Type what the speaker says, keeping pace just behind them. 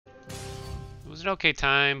was an okay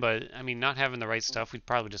time, but I mean, not having the right stuff, we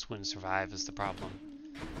probably just wouldn't survive is the problem.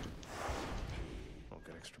 Won't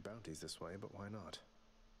get extra bounties this way, but why not?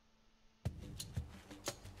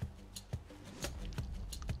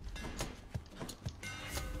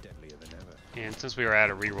 Deadlier than ever. And since we were out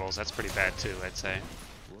of rerolls, that's pretty bad too, I'd say.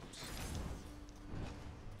 Whoops.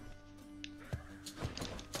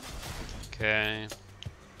 Okay.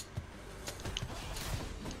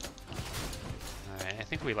 Alright, I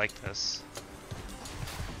think we like this.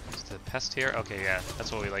 Is the pest here? Okay, yeah,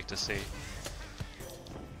 that's what we like to see.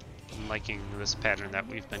 I'm liking this pattern that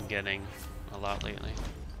we've been getting a lot lately.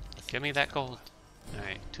 Give me that gold.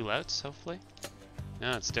 Alright, 2 louts, hopefully?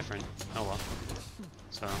 No, it's different. Oh well.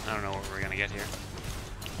 So, I don't know what we're gonna get here.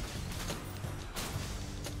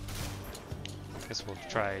 I guess we'll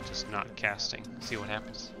try just not casting, see what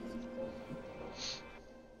happens.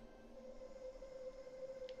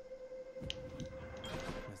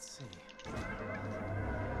 Let's see.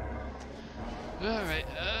 Alright,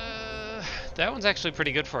 that one's actually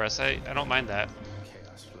pretty good for us. I don't mind that.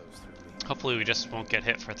 Chaos flows through me. Hopefully we just won't get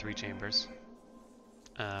hit for 3 chambers.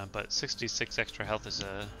 But 66 extra health is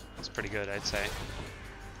pretty good, I'd say.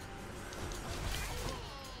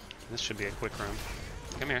 This should be a quick room.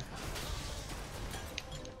 Come here.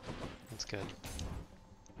 That's good.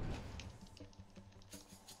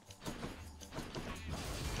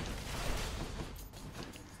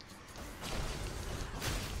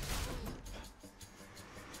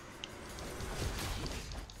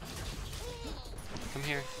 Come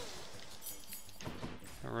here.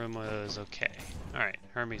 The room was okay. Alright,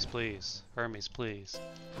 Hermes, please. Hermes, please.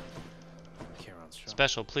 Charon's shot.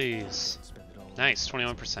 Special, please. Spend it all. Nice,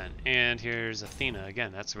 21%. And here's Athena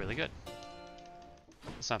again. That's really good.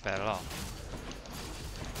 That's not bad at all.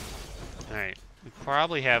 Alright, we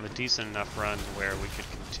probably have a decent enough run where we could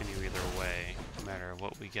continue either way, no matter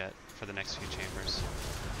what we get for the next few chambers.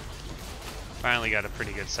 Finally got a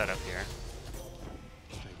pretty good setup here.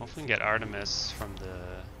 Hopefully we can get Artemis from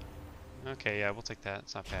the... Okay, yeah, we'll take that.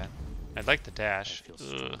 It's not bad. I'd like the dash.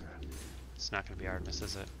 Ugh. It's not going to be Artemis,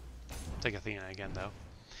 is it? Take Athena again, though.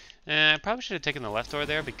 And I probably should have taken the left door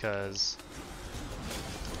there because...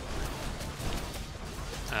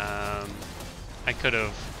 I could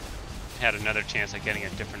have had another chance at getting a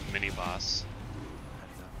different mini-boss.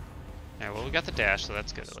 Alright, well we got the dash, so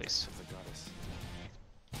that's good at least.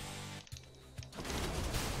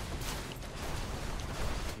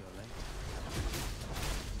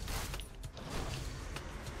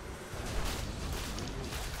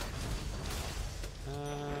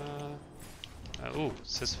 Ooh,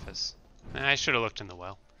 Sisyphus. I should have looked in the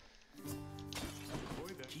well.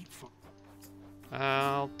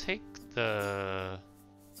 I'll take the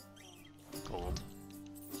gold.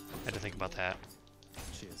 Had to think about that.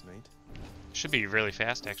 Cheers, mate. Should be really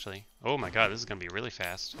fast, actually. Oh my god, this is gonna be really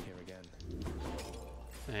fast. Here again.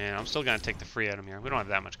 And I'm still gonna take the free item here. We don't have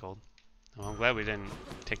that much gold. Oh, I'm glad we didn't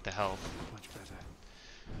take the health. Much better.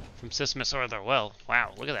 From Sisyphus or the well.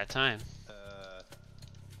 Wow, look at that time.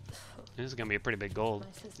 This is gonna be a pretty big gold.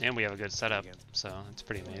 And we have a good setup, so it's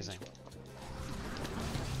pretty amazing.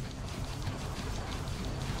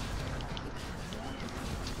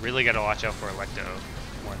 Really gotta watch out for Electo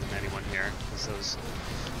more than anyone here, because those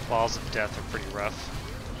balls of death are pretty rough.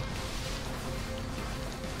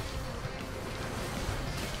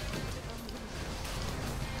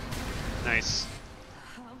 Nice.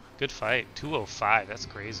 Good fight. 205, that's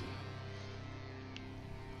crazy.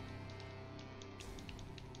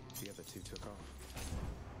 The other two took off.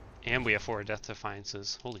 And we have 4 death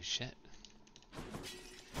defiances. Holy shit.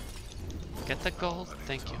 Get the gold?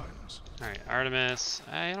 Thank you. Alright, Artemis.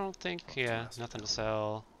 I don't think, yeah, nothing to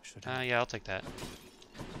sell. Yeah, I'll take that.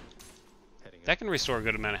 That can restore a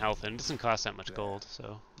good amount of health, and it doesn't cost that much gold,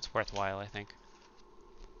 so it's worthwhile, I think.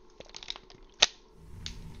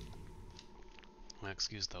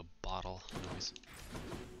 Excuse the bottle noise.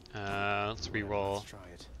 Let's re-roll.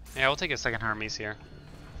 Yeah, we'll take a second Hermes here.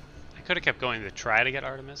 I could have kept going to try to get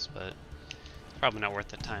Artemis, but it's probably not worth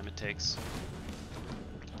the time it takes.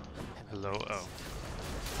 Hello, oh.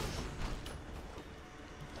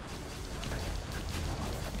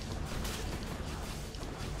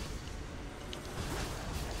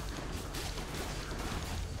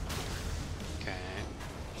 Okay.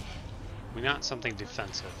 We want something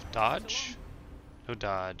defensive. Dodge? No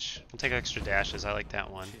dodge. We'll take extra dashes. I like that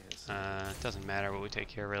one. It doesn't matter what we take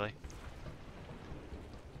here, really.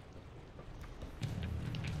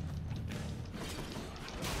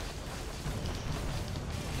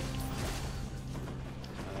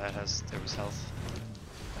 There was health.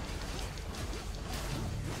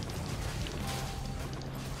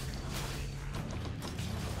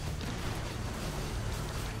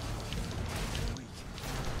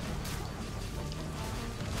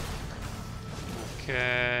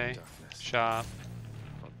 Okay. Toughness. Shop.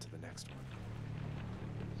 On to the next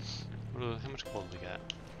one. How much gold we got?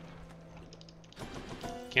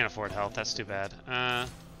 Can't afford health, that's too bad.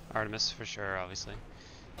 Artemis for sure, obviously.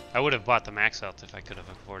 I would have bought the max health if I could have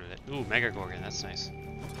afforded it. Ooh, Mega Gorgon, that's nice.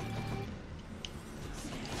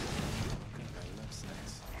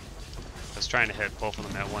 I was trying to hit both of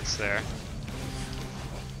them at once there.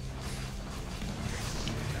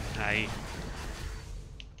 Aye.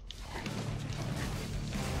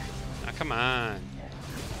 Now come on.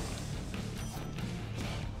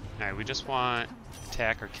 Alright, we just want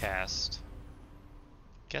attack or cast.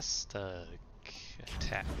 Guess the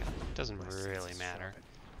attack. Doesn't really matter.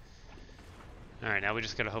 Alright, now we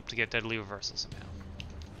just gotta hope to get deadly reversal somehow.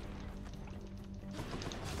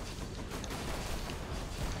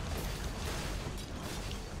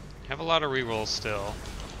 Have a lot of rerolls still.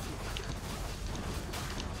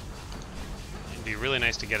 It'd be really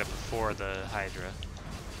nice to get it before the Hydra.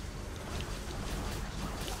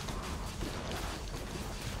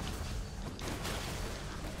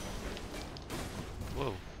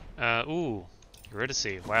 Whoa. Ooh.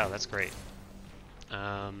 Eurydice. Wow, that's great.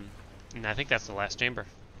 And I think that's the last chamber.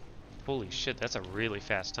 Holy shit, that's a really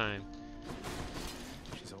fast time.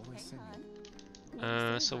 She's always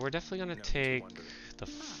singing. So we're definitely gonna take the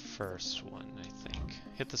first one, I think.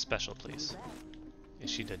 Hit the special, please. Yeah,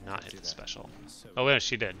 she did not hit the special. Oh, yeah,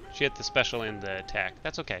 she did. She hit the special and the attack.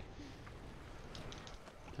 That's okay.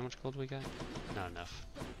 How much gold we got? Not enough.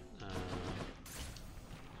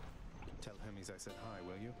 Tell Hermes I said hi,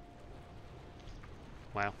 will you?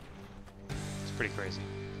 Wow. It's pretty crazy.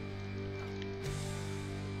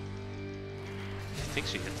 I think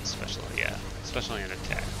she hit the special. Yeah, special and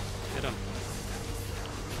attack. Hit him.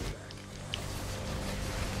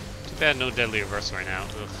 Too bad no deadly reversal right now.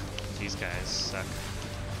 Ugh, these guys suck.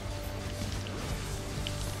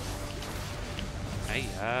 Hey,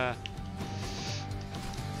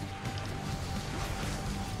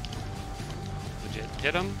 legit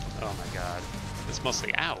hit him? Oh my god. It's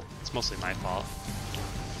mostly, ow. It's mostly my fault.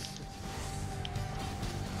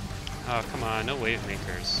 Oh, come on, no wave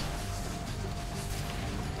makers.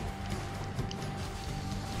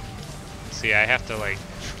 See, I have to like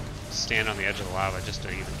stand on the edge of the lava just to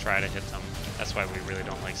even try to hit them. That's why we really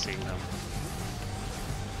don't like seeing them.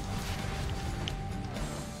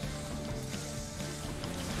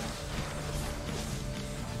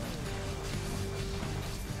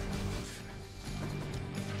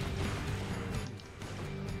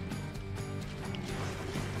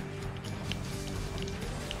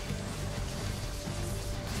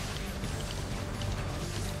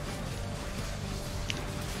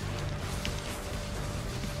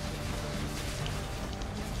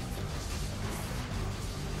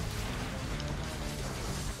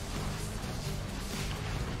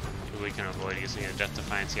 We can avoid using a Death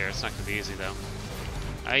Defiance here. It's not going to be easy, though.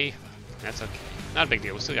 That's okay. Not a big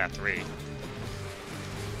deal. We still got 3.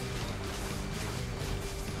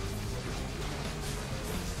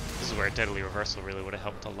 This is where Deadly Reversal really would have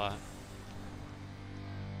helped a lot.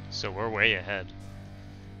 So we're way ahead.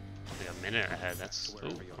 Like a minute ahead. That's...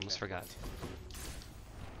 Ooh, almost forgot.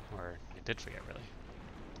 Or, I did forget, really.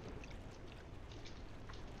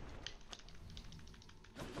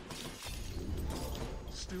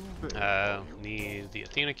 Need the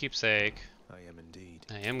Athena keepsake. I am indeed.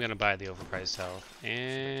 I am going to buy the overpriced health.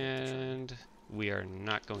 And we are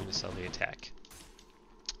not going to sell the attack.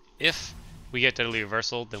 If we get Deadly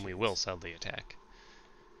Reversal, then we will sell the attack.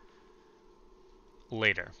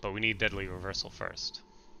 Later, but we need Deadly Reversal first.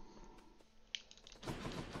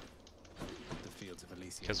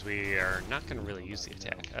 Because we are not going to really use the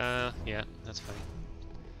attack. Yeah, that's fine.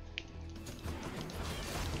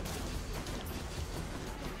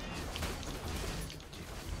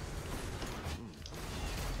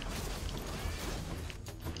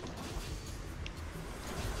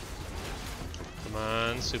 Come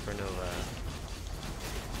on, Supernova.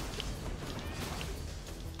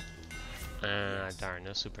 Darn,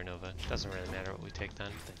 no Supernova. Doesn't really matter what we take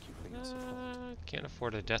then. Can't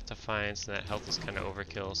afford a Death Defiance, and that health is kind of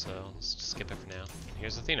overkill, so let's just skip it for now.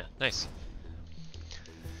 Here's Athena. Nice.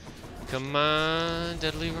 Come on,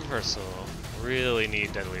 Deadly Reversal. Really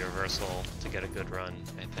need Deadly Reversal to get a good run,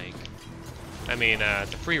 I think. I mean,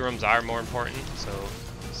 the free rooms are more important, so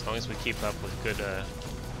as long as we keep up with good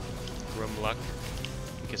room luck,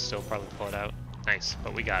 we can still probably pull it out. Nice,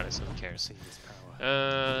 but we got it, so who cares?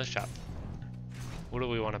 Shop. What do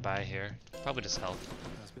we want to buy here? Probably just health.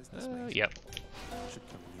 Yep.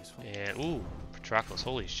 And, ooh, Patroclus,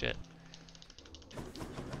 holy shit.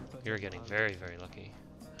 You're getting very, very lucky.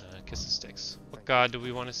 Kiss the sticks. What god do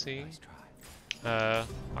we want to see?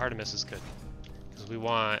 Artemis is good. Because we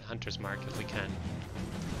want Hunter's Mark if we can.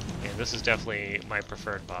 And this is definitely my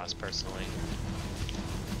preferred boss, personally.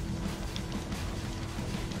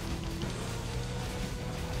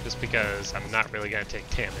 Just because I'm not really going to take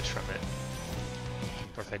damage from it.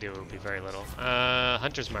 Or if I do, it will be very little.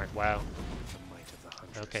 Hunter's Mark, wow.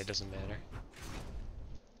 Okay, doesn't matter.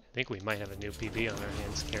 I think we might have a new PB on our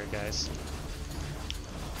hands here, guys.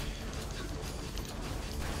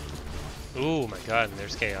 Ooh, my god, and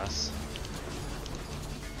there's chaos.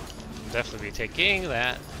 Definitely be taking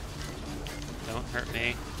that. Don't hurt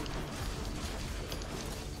me.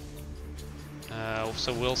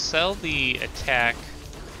 So we'll sell the attack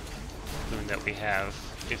boon that we have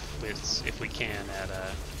if we can at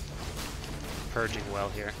purging well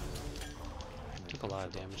here. Took a lot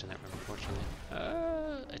of damage in that room, unfortunately.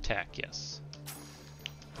 Attack, yes.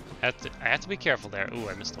 I have to be careful there. Ooh,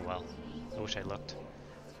 I missed a well. I wish I looked.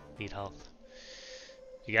 Need health.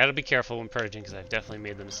 You gotta be careful when purging, because I've definitely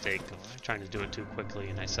made the mistake of trying to do it too quickly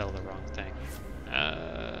and I sell the wrong thing.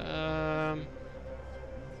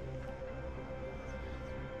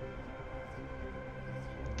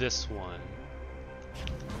 This one.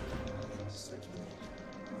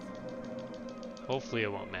 Hopefully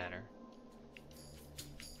it won't matter.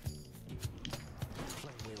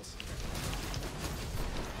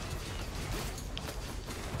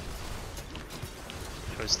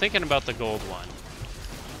 I was thinking about the gold one,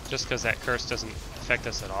 just because that curse doesn't affect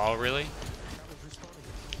us at all, really.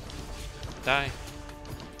 Die. I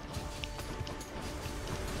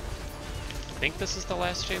think this is the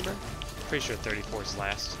last chamber. Pretty sure 34 is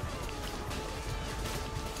last.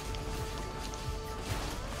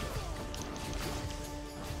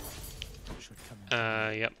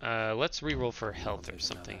 Yep. Let's reroll for health or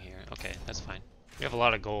something here. Okay, that's fine. We have a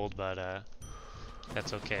lot of gold, but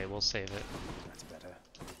that's okay. We'll save it.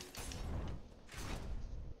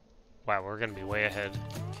 Wow, we're gonna be way ahead.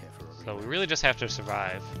 So we really just have to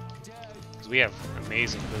survive, because we have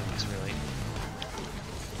amazing boons, really.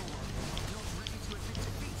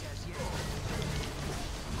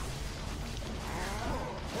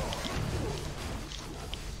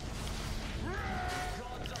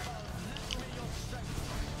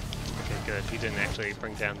 Okay, good. He didn't actually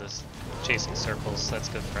bring down this chasing circles. That's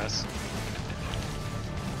good for us.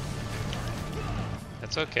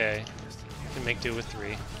 That's okay. We can make do with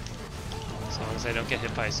 3. As long as I don't get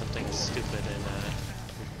hit by something stupid and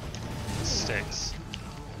sticks.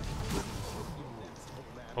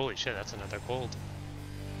 Holy shit, that's another gold.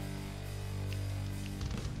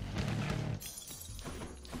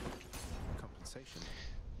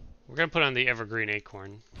 We're gonna put on the Evergreen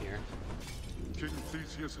Acorn here. King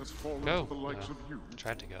Theseus has fallen Go. to the likes of you.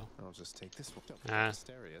 Tried to go. I'll just take this one.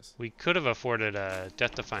 We could have afforded a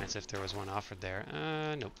Death Defiance if there was one offered there.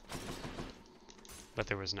 Nope. But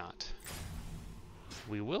there was not.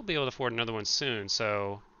 We will be able to afford another one soon,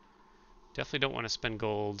 so definitely don't want to spend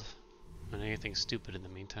gold on anything stupid in the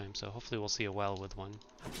meantime, so hopefully we'll see a well with one.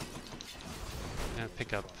 I'm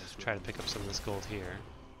gonna try to pick up some of this gold here.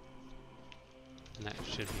 And that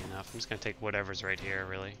should be enough. I'm just gonna take whatever's right here,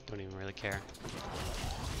 really. Don't even really care.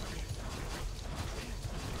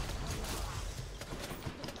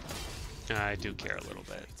 I do care a little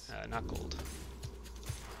bit. Not gold.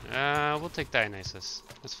 We'll take Dionysus.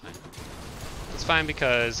 That's fine. It's fine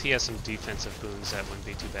because he has some defensive boons that wouldn't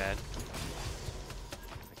be too bad.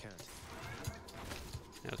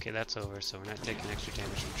 Okay, that's over, so we're not taking extra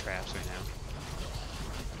damage from traps right now.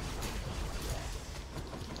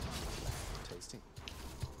 Tasty.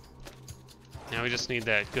 Now we just need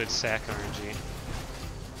that good sack RNG.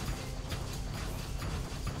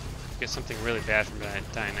 Get something really bad from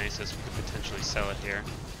Dionysus, we could potentially sell it here.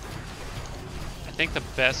 I think the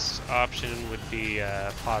best option would be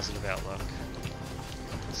Positive Outlook.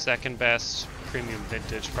 Second best, Premium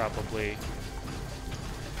Vintage probably.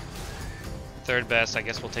 Third best, I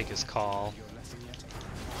guess we'll take his Call,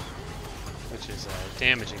 which is a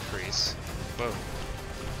damage increase. Whoa.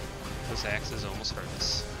 Those axes almost hurt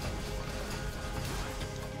us.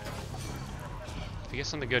 If we get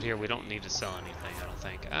something good here, we don't need to sell anything, I don't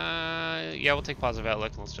think. Yeah, we'll take Positive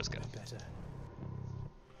Outlook and let's just go.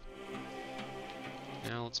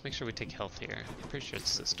 Now let's make sure we take health here. I'm pretty sure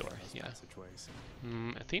it's this door, yeah.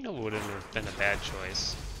 Athena wouldn't have been a bad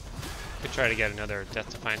choice. Could try to get another Death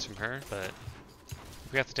Defiance from her, but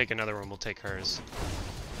if we have to take another one, we'll take hers.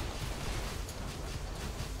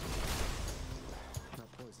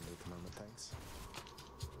 Not poisoned at the moment, thanks.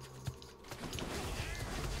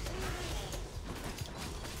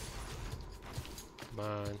 Come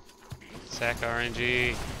on. Sack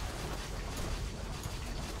RNG.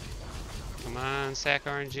 Come on, sack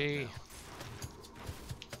RNG.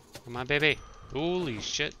 Come on, baby. Holy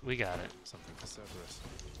shit, we got it. Something for Cerberus.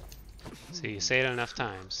 See, you say it enough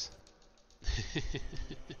times.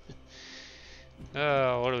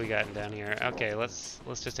 Oh, what are we got down here? Okay, let's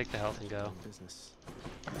just take the health and go. Business.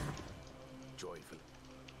 Joyful.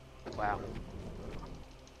 Wow.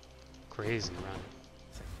 Crazy run.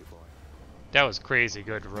 Thank you, boy. That was crazy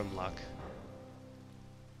good room luck.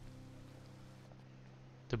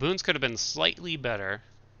 The boons could have been slightly better.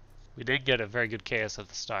 We did get a very good chaos at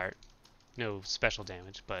the start. No special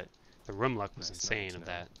damage, but the room luck was Nice insane to of know.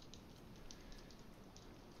 that.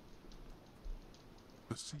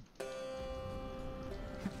 Let's see.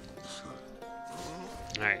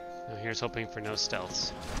 Alright, now here's hoping for no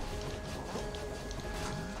stealths.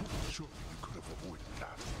 Surely you could have avoided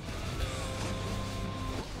that.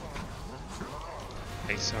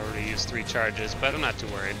 Nice, already used 3 charges, but I'm not too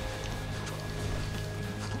worried.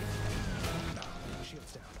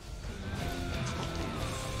 Shields down.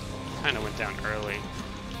 Kinda went down early.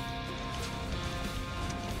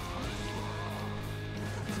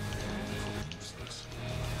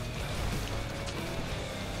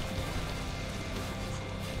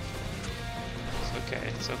 It's okay,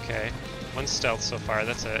 it's okay. 1 stealth so far,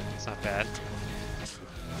 that's it. It's not bad.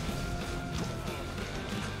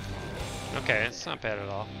 Okay, it's not bad at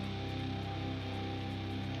all.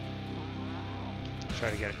 Try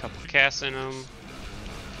to get a couple casts in them.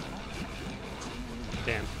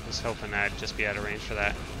 Damn, I was hoping I'd just be out of range for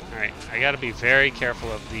that. Alright, I gotta be very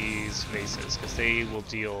careful of these vases, because they will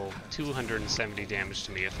deal 270 damage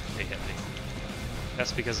to me if they hit me.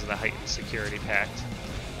 That's because of the Heightened Security pact.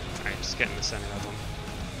 Alright, just get in the center of him.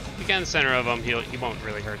 If you get in the center of him, he won't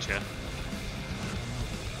really hurt you.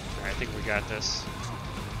 Alright, I think we got this.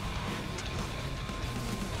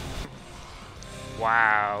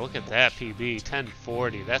 Wow, look at that PB,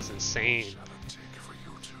 1040, that's insane. Shall it take for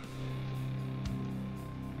you to...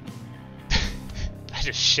 I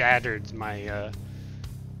just shattered my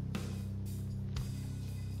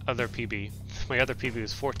other PB. My other PB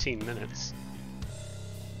was 14 minutes.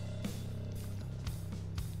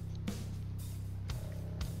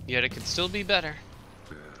 Yet it could still be better.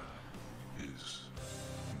 There is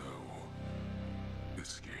no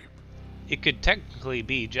escape. It could technically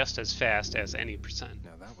be just as fast as any percent. Now